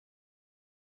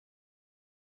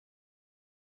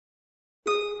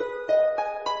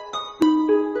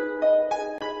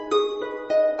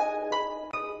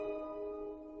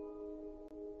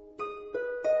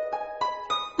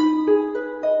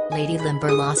Lady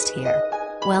Limberlost here.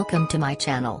 Welcome to my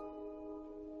channel.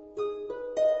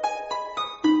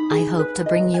 I hope to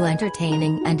bring you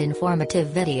entertaining and informative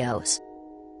videos.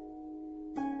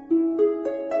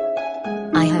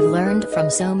 I have learned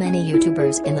from so many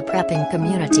YouTubers in the prepping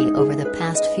community over the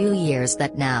past few years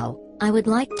that now, I would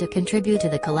like to contribute to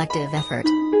the collective effort.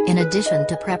 In addition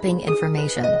to prepping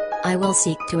information, I will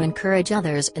seek to encourage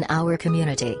others in our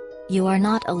community. You are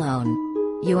not alone.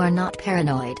 You are not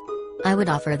paranoid. I would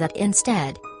offer that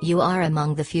instead, you are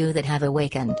among the few that have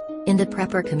awakened. In the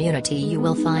prepper community you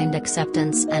will find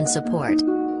acceptance and support.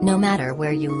 No matter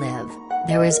where you live,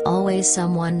 there is always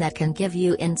someone that can give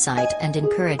you insight and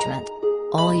encouragement.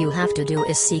 All you have to do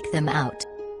is seek them out.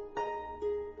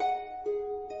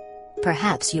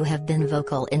 Perhaps you have been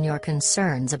vocal in your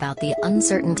concerns about the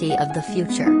uncertainty of the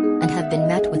future, and have been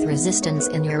met with resistance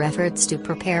in your efforts to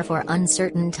prepare for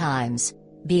uncertain times.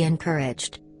 Be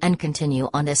encouraged, and continue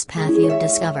on this path you've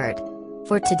discovered.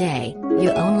 For today, you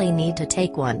only need to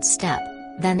take one step,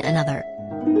 then another.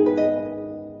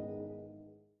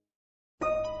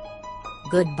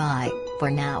 Goodbye, for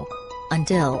now.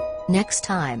 Until next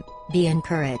time, be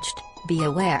encouraged, be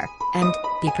aware, and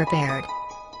be prepared.